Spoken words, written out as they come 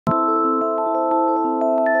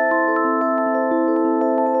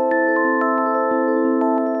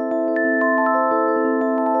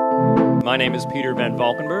My name is Peter Van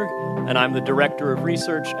Valkenburg, and I'm the Director of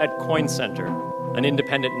Research at Coin Center, an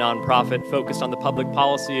independent nonprofit focused on the public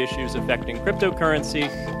policy issues affecting cryptocurrency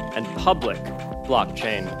and public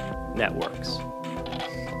blockchain networks.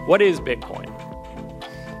 What is Bitcoin?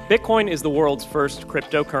 Bitcoin is the world's first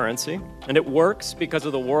cryptocurrency, and it works because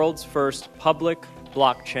of the world's first public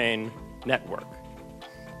blockchain network.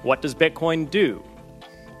 What does Bitcoin do?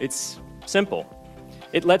 It's simple.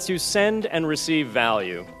 It lets you send and receive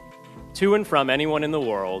value to and from anyone in the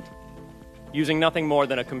world using nothing more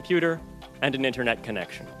than a computer and an internet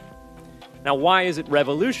connection. Now, why is it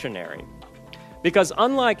revolutionary? Because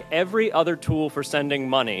unlike every other tool for sending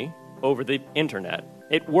money over the internet,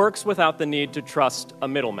 it works without the need to trust a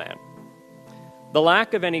middleman. The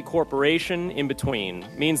lack of any corporation in between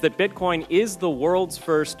means that Bitcoin is the world's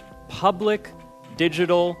first public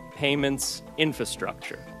digital payments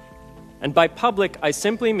infrastructure. And by public, I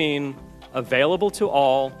simply mean available to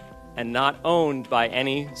all and not owned by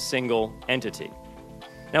any single entity.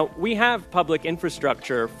 Now, we have public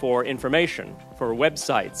infrastructure for information, for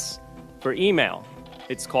websites, for email.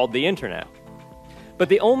 It's called the internet. But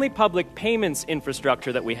the only public payments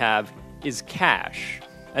infrastructure that we have is cash,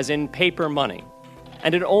 as in paper money,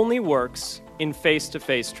 and it only works in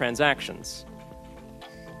face-to-face transactions.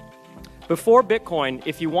 Before Bitcoin,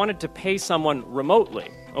 if you wanted to pay someone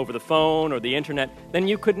remotely, over the phone or the internet, then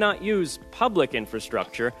you could not use public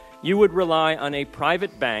infrastructure. You would rely on a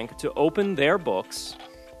private bank to open their books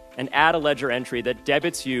and add a ledger entry that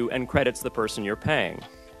debits you and credits the person you're paying.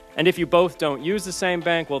 And if you both don't use the same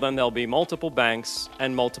bank, well, then there'll be multiple banks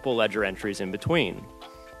and multiple ledger entries in between.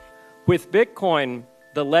 With Bitcoin,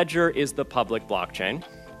 the ledger is the public blockchain,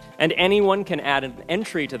 and anyone can add an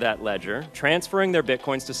entry to that ledger, transferring their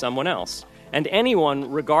Bitcoins to someone else. And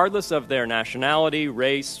anyone, regardless of their nationality,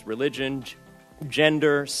 race, religion,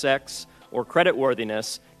 gender, sex, or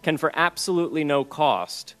creditworthiness, can for absolutely no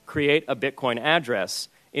cost create a Bitcoin address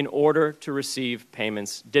in order to receive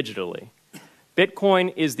payments digitally.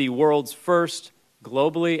 Bitcoin is the world's first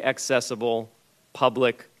globally accessible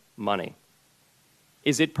public money.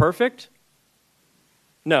 Is it perfect?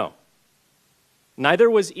 No. Neither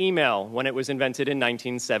was email when it was invented in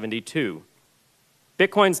 1972.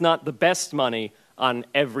 Bitcoin's not the best money on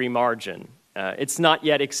every margin. It's not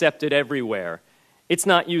yet accepted everywhere. It's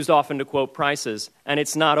not used often to quote prices, and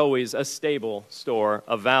it's not always a stable store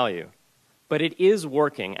of value. But it is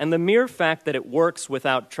working, and the mere fact that it works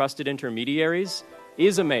without trusted intermediaries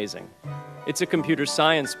is amazing. It's a computer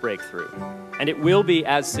science breakthrough, and it will be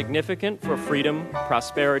as significant for freedom,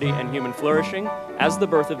 prosperity, and human flourishing as the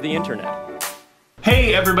birth of the internet.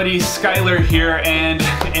 Hey everybody, Skyler here, and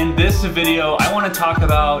in this video I want to talk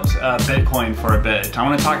about Bitcoin for a bit. I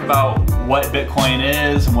want to talk about what Bitcoin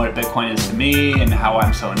is and what Bitcoin is to me and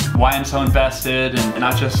why I'm so invested, and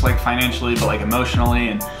not just like financially but like emotionally,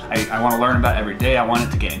 and I want to learn about it every day. I want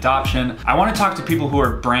it to gain adoption. I want to talk to people who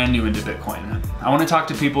are brand new into Bitcoin. I want to talk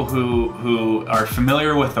to people who are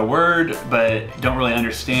familiar with the word but don't really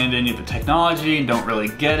understand any of the technology and don't really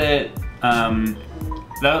get it.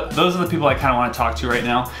 Those are the people I kind of want to talk to right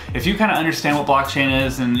now. If you kind of understand what blockchain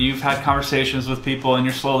is and you've had conversations with people and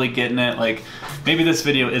you're slowly getting it, like maybe this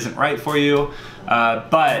video isn't right for you,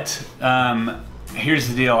 but here's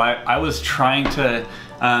the deal. I was trying to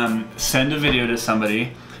send a video to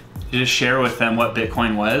somebody to just share with them what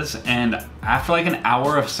Bitcoin was, and after like an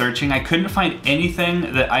hour of searching, I couldn't find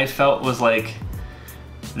anything that I felt was like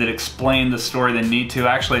that explained the story they need to.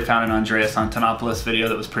 Actually, I found an Andreas Antonopoulos video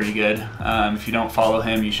that was pretty good. If you don't follow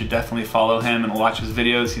him, you should definitely follow him and watch his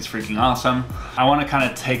videos. He's freaking awesome. I want to kind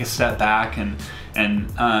of take a step back and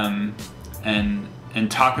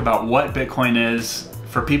talk about what Bitcoin is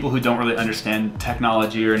for people who don't really understand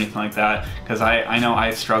technology or anything like that. Because I know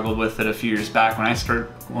I struggled with it a few years back when I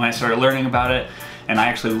started learning about it. And I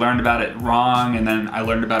actually learned about it wrong, and then I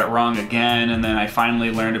learned about it wrong again, and then I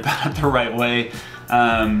finally learned about it the right way.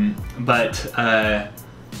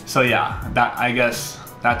 So yeah, I guess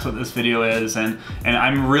that's what this video is, and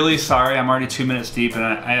I'm really sorry. I'm already 2 minutes deep, and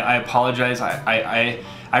I apologize. I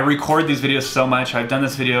record these videos so much. I've done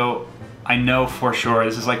this video, I know for sure,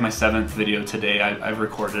 this is like my 7th video today I've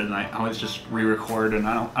recorded, and I always just re-record, and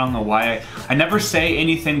I don't know why. I never say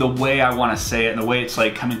anything the way I want to say it, and the way it's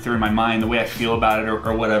like coming through in my mind, the way I feel about it,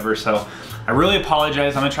 or whatever. So I really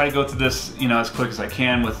apologize. I'm gonna try to go through this, as quick as I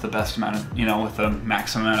can with the best amount of, with the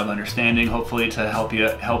maximum amount of understanding, hopefully to help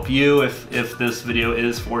you if this video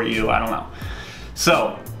is for you. I don't know.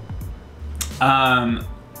 So,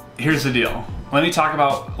 here's the deal. Let me talk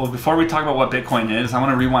about, before we talk about what Bitcoin is, I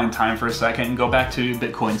want to rewind time for a second and go back to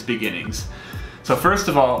Bitcoin's beginnings. So first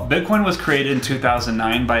of all, Bitcoin was created in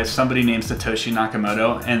 2009 by somebody named Satoshi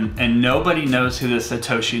Nakamoto, and nobody knows who this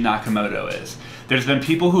Satoshi Nakamoto is. There's been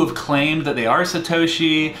people who have claimed that they are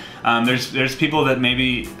Satoshi. There's people that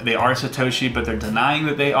maybe they are Satoshi, but they're denying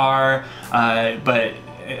that they are. But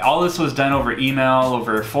all this was done over email,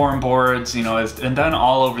 over forum boards, you know, and done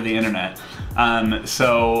all over the internet.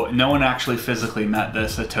 So no one actually physically met the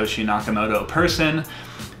Satoshi Nakamoto person.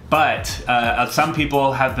 But some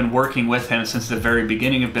people have been working with him since the very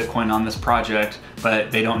beginning of Bitcoin on this project,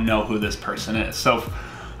 but they don't know who this person is. So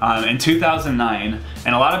in 2009,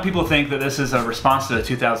 and a lot of people think that this is a response to the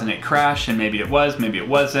 2008 crash, and maybe it was, maybe it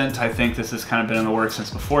wasn't. I think this has kind of been in the works since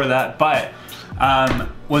before that. But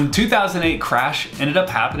when 2008 crash ended up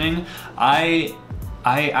happening,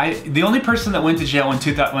 the only person that went to jail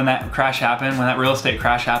when that crash happened, when that real estate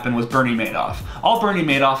crash happened, was Bernie Madoff. All Bernie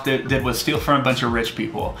Madoff did was steal from a bunch of rich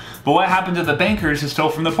people. But what happened to the bankers who stole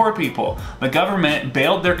from the poor people? The government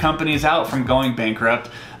bailed their companies out from going bankrupt,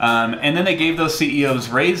 and then they gave those CEOs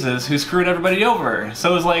raises who screwed everybody over. So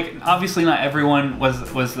it was like, obviously not everyone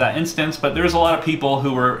was that instance, but there was a lot of people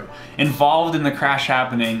who were involved in the crash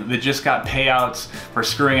happening that just got payouts for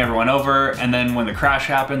screwing everyone over, and then when the crash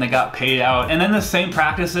happened, they got paid out. And then the same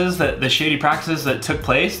practices, the shady practices that took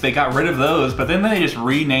place, they got rid of those, but then they just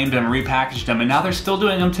renamed them, repackaged them, and now they're still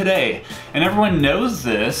doing them today. And everyone knows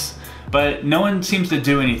this, but no one seems to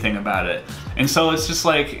do anything about it. And so it's just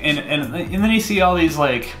like, and then you see all these,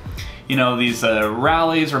 like, you know, these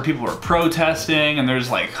rallies where people are protesting, and there's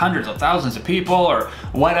like hundreds of thousands of people or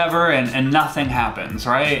whatever, and nothing happens,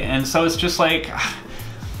 right? And so it's just like,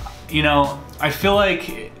 you know, I feel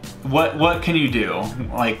like, what can you do?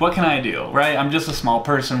 Like, what can I do, right? I'm just a small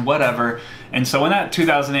person, whatever. And so when that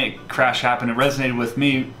 2008 crash happened, it resonated with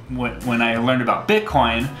me when I learned about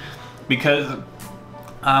Bitcoin, because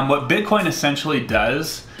what Bitcoin essentially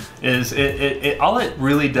does is all it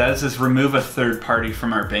really does is remove a third party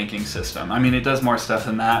from our banking system. I mean, it does more stuff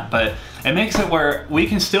than that, but it makes it where we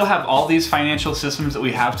can still have all these financial systems that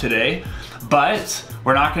we have today, but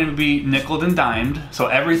we're not going to be nickeled and dimed, so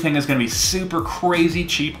everything is going to be super crazy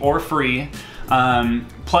cheap or free.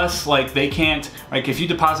 Plus, like, they can't, like, if you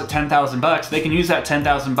deposit 10,000 bucks, they can use that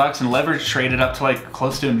 10,000 bucks and leverage trade it up to like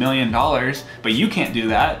close to $1 million, but you can't do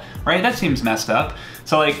that, right? That seems messed up.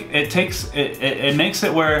 So like, it makes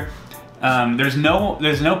it where there's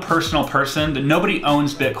no personal person, that nobody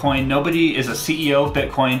owns Bitcoin, nobody is a CEO of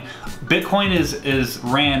Bitcoin. Bitcoin is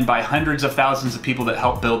ran by hundreds of thousands of people that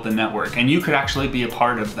help build the network, and you could actually be a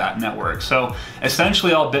part of that network. So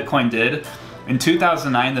essentially all Bitcoin did, in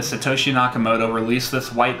 2009, the Satoshi Nakamoto released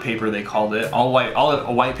this white paper, they called it. All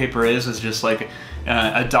a white paper is just like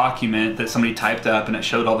a document that somebody typed up, and it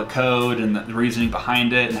showed all the code and the reasoning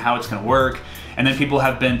behind it and how it's going to work. And then people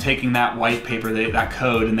have been taking that white paper, that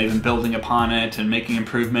code, and they've been building upon it and making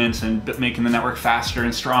improvements and making the network faster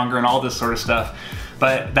and stronger and all this sort of stuff.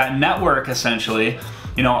 But that network, essentially,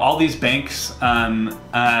 you know, all these banks,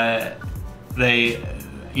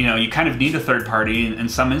 you know, you kind of need a third party in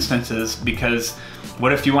some instances, because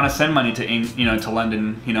what if you want to send money to, you know, to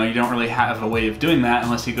London? You know, you don't really have a way of doing that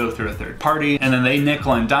unless you go through a third party, and then they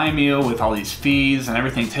nickel and dime you with all these fees, and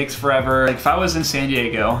everything takes forever. Like, if I was in San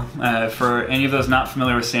Diego, for any of those not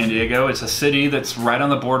familiar with San Diego, it's a city that's right on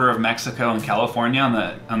the border of Mexico and California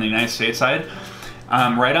on the United States side.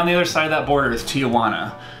 Right on the other side of that border is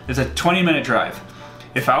Tijuana. It's a 20-minute drive.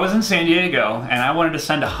 If I was in San Diego and I wanted to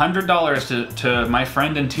send $100 to my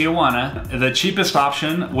friend in Tijuana, the cheapest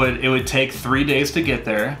option would take 3 days to get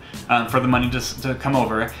there for the money to come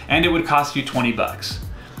over, and it would cost you 20 bucks.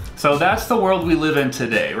 So that's the world we live in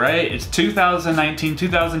today, right? It's 2019,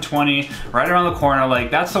 2020, right around the corner.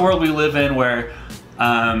 Like, that's the world we live in, where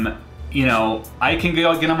you know, I can get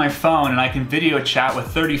on my phone and I can video chat with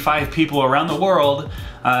 35 people around the world.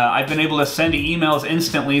 I've been able to send emails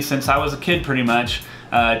instantly since I was a kid, pretty much.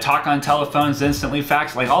 Talk on telephones instantly,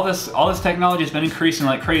 fax, like all this technology has been increasing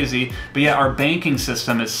like crazy, but yet our banking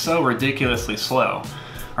system is so ridiculously slow,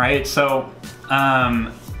 right? So,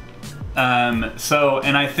 and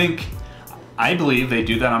I believe they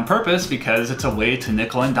do that on purpose, because it's a way to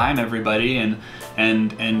nickel and dime everybody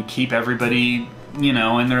and keep everybody, you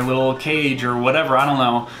know, in their little cage or whatever, I don't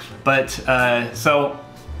know. But so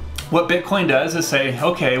what Bitcoin does is say,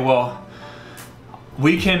 okay, well,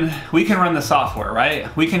 we can run the software,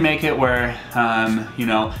 right? We can make it where, you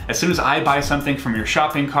know, as soon as I buy something from your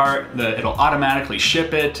shopping cart, it'll automatically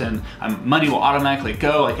ship it, and money will automatically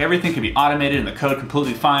go. Like, everything can be automated and the code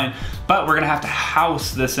completely fine, but we're gonna have to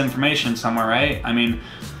house this information somewhere, right? I mean,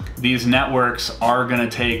 these networks are gonna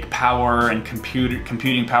take power and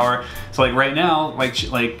computing power. So like right now, like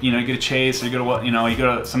you know, you go to Chase, or you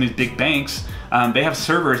go to some of these big banks, They have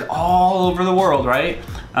servers all over the world, right?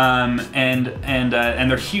 And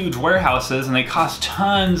they're huge warehouses, and they cost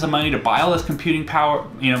tons of money to buy all this computing power,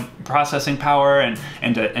 you know, processing power,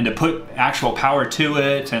 and to put actual power to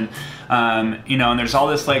it, and you know, and there's all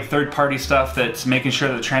this like third-party stuff that's making sure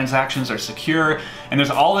that the transactions are secure, and there's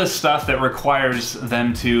all this stuff that requires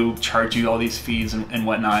them to charge you all these fees and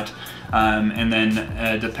whatnot, and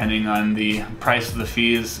then depending on the price of the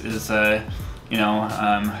fees is you know,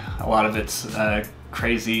 a lot of it's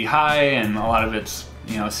crazy high, and a lot of it's,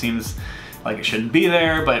 you know, seems like it shouldn't be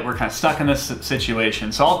there, but we're kind of stuck in this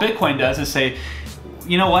situation. So all Bitcoin does is say,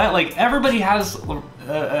 you know what, like everybody has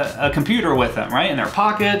a computer with them, right, in their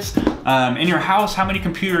pockets. In your house, how many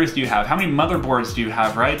computers do you have? How many motherboards do you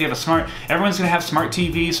have, right? Do you have everyone's gonna have smart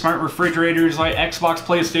TVs, smart refrigerators, like Xbox,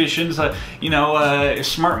 PlayStations, you know,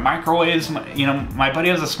 smart microwaves. You know, my buddy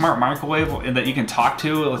has a smart microwave that you can talk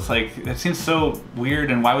to. It's like, it seems so weird,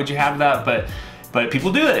 and why would you have that? But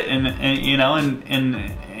people do it, and you know,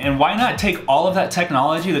 and why not take all of that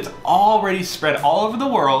technology that's already spread all over the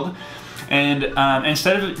world, and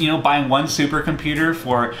instead of, you know, buying one supercomputer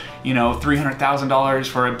for, you know, $300,000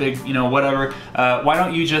 for a big, you know, whatever, why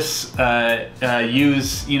don't you just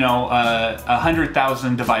use, you know,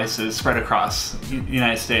 100,000 devices spread across the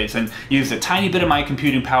United States, and use a tiny bit of my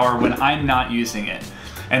computing power when I'm not using it.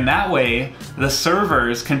 And that way, the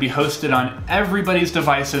servers can be hosted on everybody's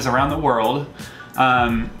devices around the world,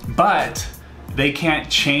 but they can't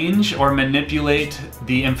change or manipulate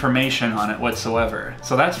the information on it whatsoever.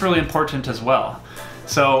 So that's really important as well.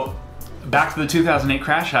 So back to the 2008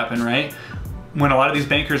 crash happened, right? When a lot of these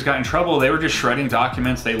bankers got in trouble, they were just shredding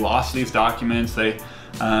documents. They lost these documents. They,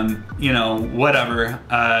 you know, whatever.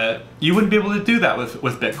 You wouldn't be able to do that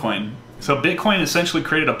with Bitcoin. So Bitcoin essentially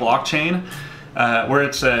created a blockchain where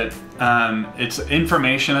it's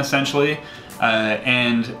information essentially,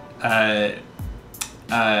 and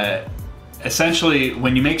essentially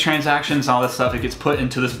when you make transactions and all this stuff, it gets put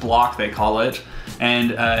into this block, they call it,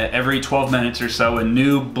 and every 12 minutes or so a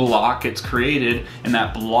new block gets created, and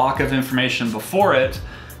that block of information before it,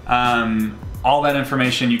 all that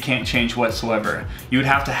information you can't change whatsoever. You would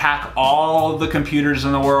have to hack all the computers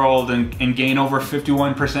in the world and gain over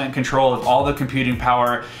 51% control of all the computing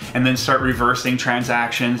power, and then start reversing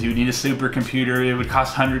transactions. You would need a supercomputer. It would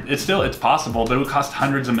cost it's possible, but it would cost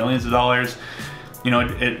hundreds of millions of dollars. You know,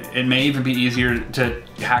 it may even be easier to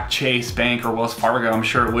hack Chase Bank or Wells Fargo. I'm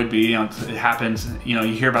sure it would be. You know, it happens. You know,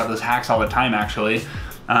 you hear about those hacks all the time, actually.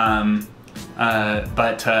 But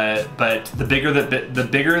the bigger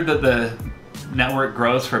the network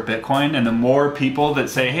grows for Bitcoin, and the more people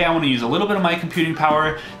that say, hey, I want to use a little bit of my computing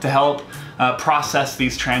power to help process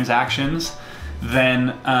these transactions,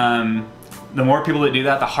 then the more people that do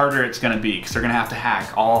that, the harder it's going to be, because they're going to have to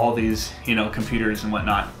hack all these, you know, computers and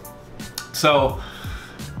whatnot. So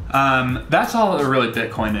that's all that really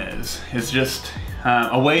Bitcoin is. It's just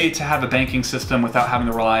a way to have a banking system without having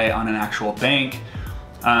to rely on an actual bank,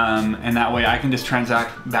 and that way I can just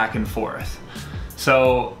transact back and forth.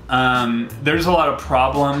 So there's a lot of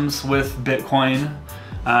problems with Bitcoin.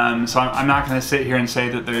 So I'm not going to sit here and say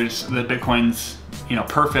that Bitcoin's, you know,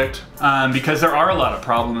 perfect, because there are a lot of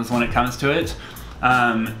problems when it comes to it.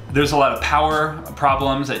 There's a lot of power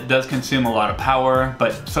problems. It does consume a lot of power,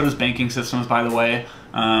 but so does banking systems, by the way.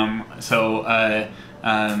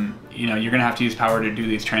 You know, you're gonna have to use power to do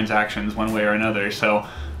these transactions one way or another. So,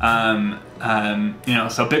 you know,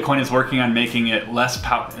 so Bitcoin is working on making it less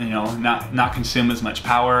power, you know, not consume as much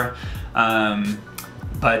power.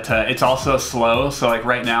 But it's also slow. So like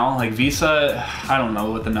right now, like Visa, I don't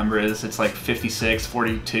know what the number is. It's like 56,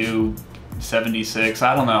 42, 76,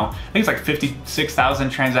 I don't know. I think it's like 56,000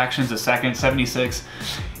 transactions a second, 76.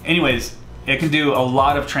 Anyways, it can do a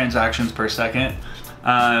lot of transactions per second,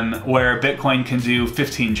 where Bitcoin can do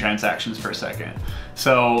 15 transactions per second.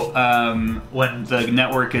 So when the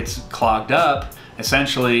network gets clogged up,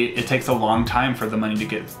 essentially it takes a long time for the money to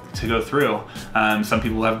go through. Some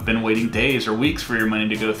people have been waiting days or weeks for your money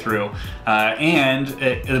to go through. And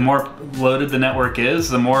the more loaded the network is,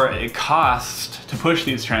 the more it costs to push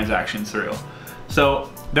these transactions through.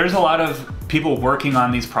 So there's a lot of people working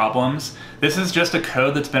on these problems. This is just a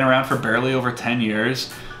code that's been around for barely over 10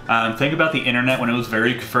 years. Think about the internet when it was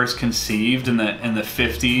very first conceived in the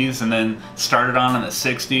 50s, and then started on in the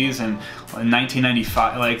 60s, and in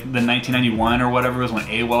 1995, like the 1991 or whatever was when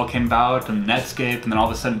AOL came about, and Netscape, and then all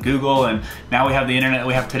of a sudden Google, and now we have the internet that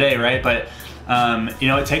we have today, right? But you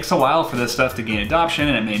know, it takes a while for this stuff to gain adoption,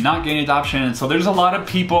 and it may not gain adoption, and so there's a lot of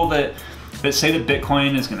people that say that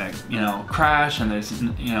Bitcoin is gonna, you know, crash, and there's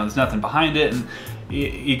nothing behind it, and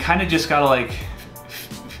you kind of just gotta like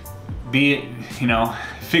be, you know,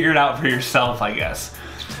 figure it out for yourself, I guess.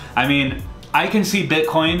 I mean, I can see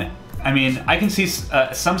Bitcoin, I can see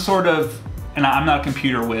some sort of, and I'm not a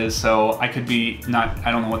computer whiz, so I could be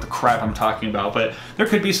I don't know what the crap I'm talking about, but there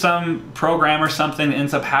could be some program or something that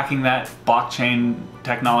ends up hacking that blockchain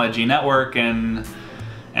technology network, and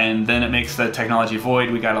then it makes the technology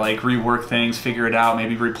void. We gotta like rework things, figure it out,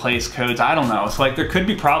 maybe replace codes, I don't know. So like there could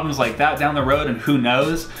be problems like that down the road, and who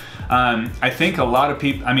knows? I think a lot of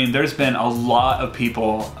people, there's been a lot of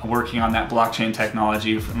people working on that blockchain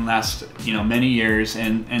technology for the last, many years,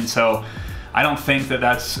 and so I don't think that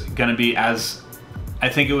that's gonna be as, I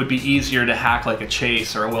think it would be easier to hack like a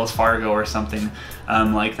Chase or a Wells Fargo or something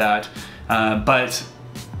like that. But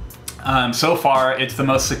so far it's the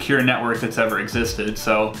most secure network that's ever existed.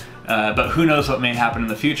 So, but who knows what may happen in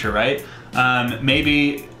the future, right?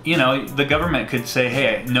 Maybe, the government could say,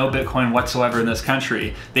 hey, no Bitcoin whatsoever in this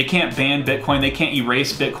country. They can't ban Bitcoin, they can't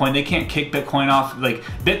erase Bitcoin, they can't kick Bitcoin off. Like,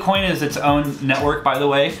 Bitcoin is its own network, by the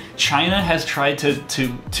way. China has tried to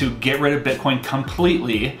get rid of Bitcoin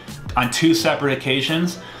completely on 2 separate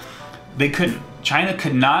occasions. They couldn't. China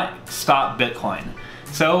could not stop Bitcoin.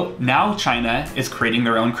 So now China is creating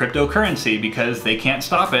their own cryptocurrency because they can't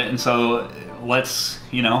stop it, and so let's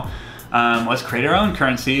create our own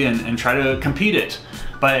currency and try to compete it.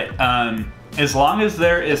 But as long as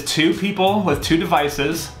there is 2 people with 2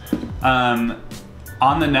 devices on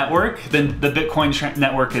the network, then the Bitcoin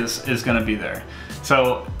network is going to be there.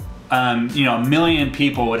 So, a million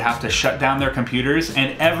people would have to shut down their computers,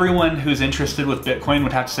 and everyone who's interested with Bitcoin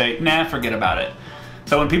would have to say, nah, forget about it.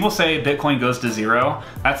 So when people say Bitcoin goes to 0,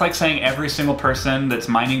 that's like saying every single person that's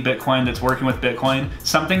mining Bitcoin, that's working with Bitcoin,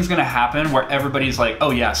 something's gonna happen where everybody's like,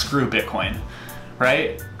 oh yeah, screw Bitcoin,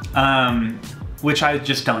 right? Which I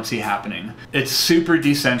just don't see happening. It's super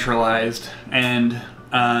decentralized, and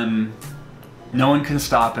no one can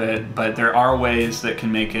stop it, but there are ways that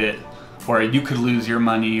can make it where you could lose your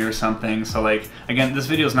money or something. So like, again, this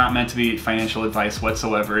video is not meant to be financial advice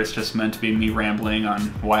whatsoever. It's just meant to be me rambling on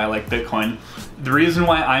why I like Bitcoin. The reason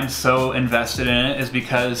why I'm so invested in it is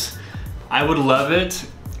because I would love it.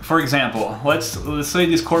 For example, let's say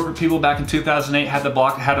these corporate people back in 2008 had a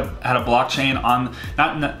blockchain on,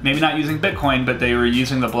 maybe not using Bitcoin, but they were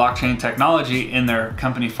using the blockchain technology in their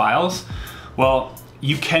company files. Well,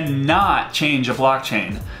 you cannot change a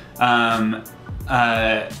blockchain.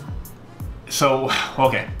 So,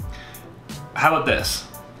 okay, how about this?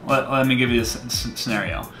 Let me give you this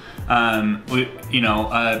scenario.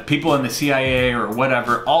 People in the CIA or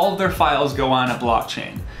whatever, all of their files go on a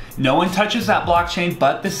blockchain. No one touches that blockchain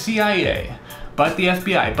but the CIA, but the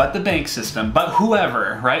FBI, but the bank system, but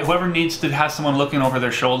whoever, right? Whoever needs to have someone looking over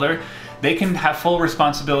their shoulder, they can have full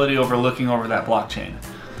responsibility over looking over that blockchain.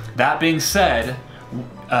 That being said,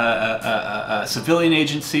 a civilian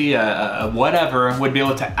agency, whatever, would be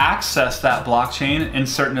able to access that blockchain in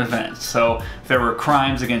certain events. So if there were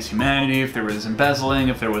crimes against humanity, if there was embezzling,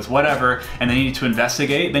 if there was whatever, and they need to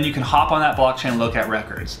investigate, then you can hop on that blockchain and look at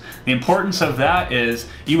records. The importance of that is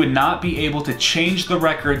you would not be able to change the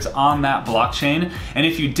records on that blockchain, and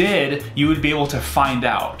if you did, you would be able to find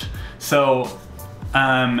out. So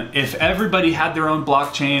if everybody had their own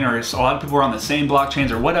blockchain, or a lot of people were on the same blockchains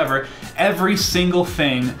or whatever, every single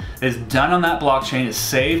thing that is done on that blockchain is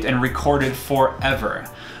saved and recorded forever,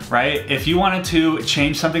 right? If you wanted to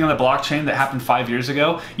change something on the blockchain that happened 5 years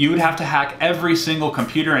ago, you would have to hack every single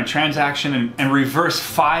computer and transaction and reverse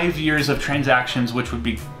 5 years of transactions, which would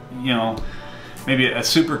be, maybe a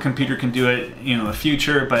supercomputer can do it, in the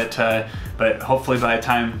future, but hopefully by the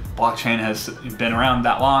time blockchain has been around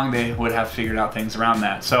that long, they would have figured out things around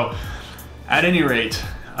that. So at any rate,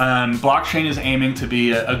 blockchain is aiming to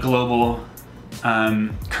be a global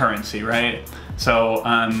currency, right? So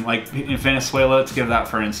like in Venezuela, let's give that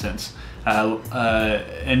for instance.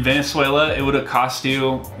 In Venezuela, it would have cost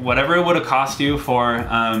you, whatever it would have cost you for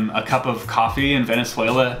a cup of coffee in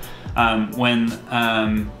Venezuela when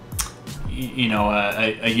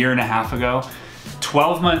a year and a half ago.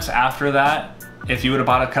 12 months after that, if you would have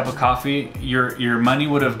bought a cup of coffee, your money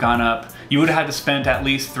would have gone up. You would have had to spend at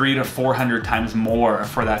least 300 to 400 times more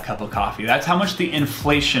for that cup of coffee. That's how much the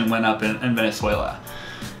inflation went up in Venezuela.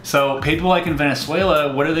 So people like in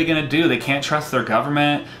Venezuela, what are they gonna do? They can't trust their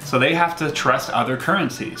government, so they have to trust other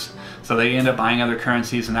currencies. So they end up buying other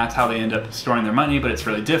currencies, and that's how they end up storing their money, but it's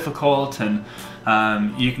really difficult, and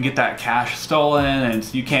you can get that cash stolen, and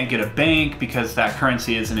you can't get a bank because that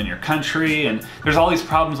currency isn't in your country, and there's all these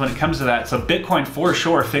problems when it comes to that. So Bitcoin for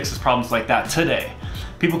sure fixes problems like that today.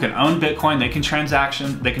 People can own Bitcoin, they can transact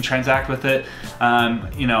with it.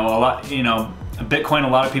 Bitcoin, a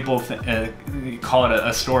lot of people call it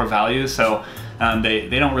a store of value. So They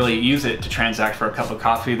don't really use it to transact for a cup of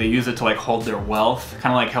coffee. They use it to like hold their wealth,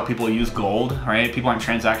 kind of like how people use gold, right? People aren't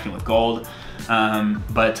transacting with gold,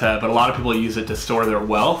 but a lot of people use it to store their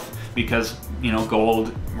wealth because, you know,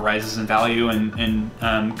 gold rises in value and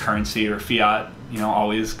currency or fiat, you know,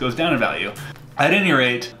 always goes down in value. At any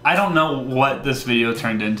rate, I don't know what this video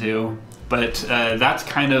turned into, but that's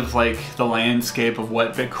kind of like the landscape of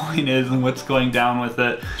what Bitcoin is and what's going down with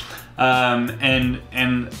it.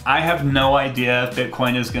 And I have no idea if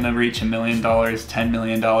Bitcoin is going to reach $1 million, $10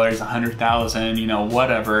 million, 100,000, you know,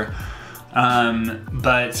 whatever.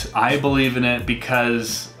 But I believe in it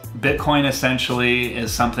because Bitcoin essentially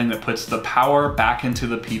is something that puts the power back into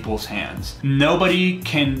the people's hands. Nobody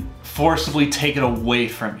can forcibly take it away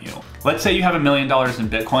from you. Let's say you have $1 million in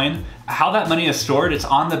Bitcoin. How that money is stored, it's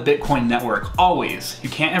on the Bitcoin network, always. You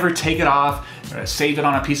can't ever take it off, or save it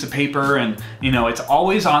on a piece of paper, and you know, it's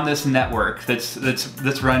always on this network that's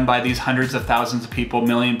run by these hundreds of thousands of people,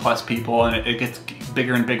 million plus people, and it gets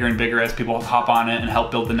bigger and bigger and bigger as people hop on it and help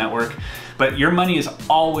build the network. But your money is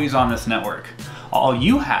always on this network. All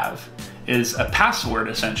you have is a password,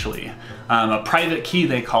 essentially, a private key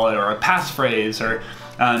they call it, or a passphrase, or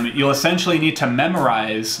you'll essentially need to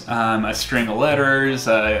memorize a string of letters,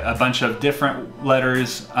 a bunch of different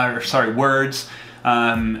letters, or sorry, words,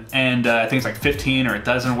 and I think it's like 15 or a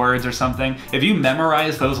dozen words or something. If you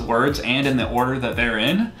memorize those words and in the order that they're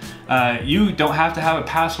in, you don't have to have a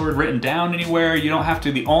password written down anywhere. You don't have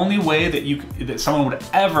to. The only way that someone would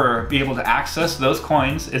ever be able to access those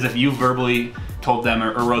coins is if you verbally told them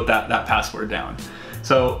or wrote that password down.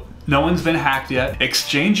 So no one's been hacked yet.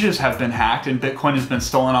 Exchanges have been hacked, and Bitcoin has been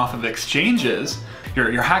stolen off of exchanges.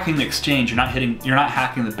 You're hacking the exchange. You're not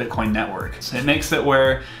hacking the Bitcoin network. So it makes it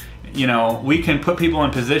where, you know, we can put people in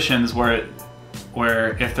positions where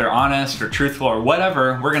if they're honest or truthful or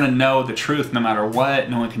whatever, we're gonna know the truth no matter what.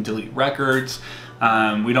 No one can delete records.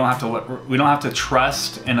 We don't have to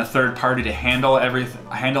trust in a third party to handle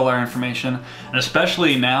our information, and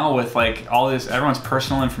especially now with like all this, everyone's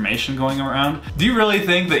personal information going around. Do you really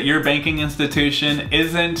think that your banking institution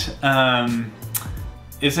isn't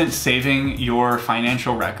saving your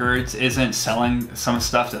financial records, isn't selling some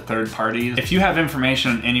stuff to third parties? If you have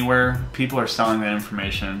information anywhere, people are selling that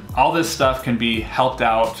information. All this stuff can be helped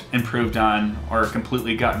out, improved on, or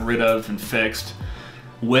completely gotten rid of and fixed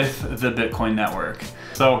with the Bitcoin network.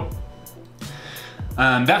 So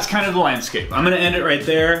that's kind of the landscape. I'm gonna end it right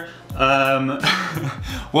there.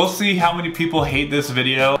 We'll see how many people hate this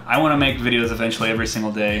video. I wanna make videos eventually every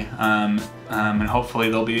single day. And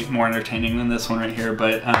hopefully they'll be more entertaining than this one right here.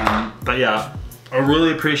 But yeah, I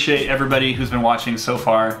really appreciate everybody who's been watching so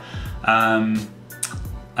far.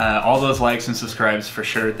 All those likes and subscribes for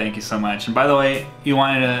sure. Thank you so much. And by the way, you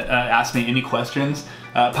wanted to ask me any questions,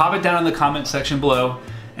 pop it down in the comment section below.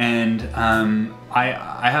 And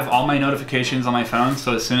I have all my notifications on my phone,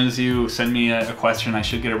 so as soon as you send me a question, I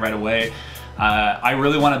should get it right away. I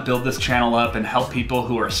really want to build this channel up and help people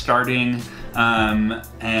who are starting,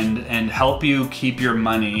 and help you keep your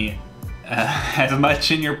money as much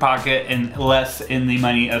in your pocket and less in the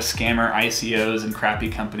money of scammer ICOs and crappy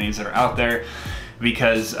companies that are out there.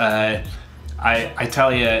 Because I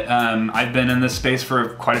tell you, I've been in this space for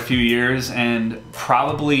quite a few years, and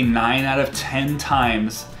probably 9 out of 10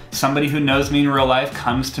 times somebody who knows me in real life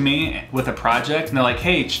comes to me with a project and they're like,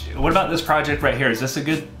 hey, what about this project right here? Is this a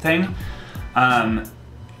good thing?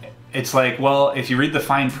 It's like, well, if you read the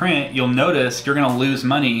fine print, you'll notice you're gonna lose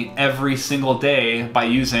money every single day by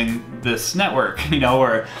using this network, you know,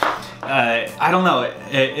 or I don't know,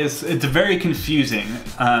 it's very confusing.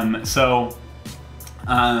 And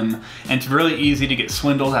it's really easy to get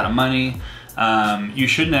swindled out of money. You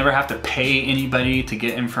should never have to pay anybody to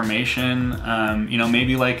get information. You know,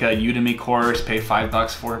 maybe like a Udemy course, pay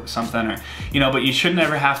 $5 for something, or, you know, but you should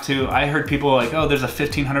never have to. I heard people like, oh, there's a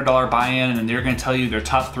 $1,500 buy-in and they're gonna tell you their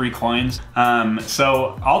top 3 coins.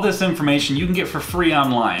 So all this information you can get for free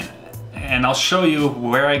online. And I'll show you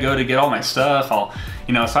where I go to get all my stuff.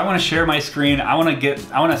 You know, so I want to share my screen. I want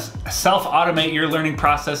to self-automate your learning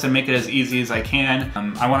process and make it as easy as I can.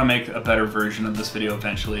 I want to make a better version of this video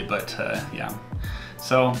eventually, but yeah.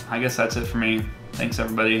 So I guess that's it for me. Thanks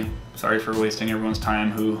everybody. Sorry for wasting everyone's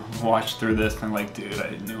time who watched through this and like, dude,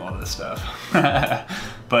 I knew all this stuff.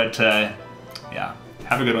 But yeah,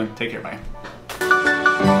 have a good one. Take care, bye.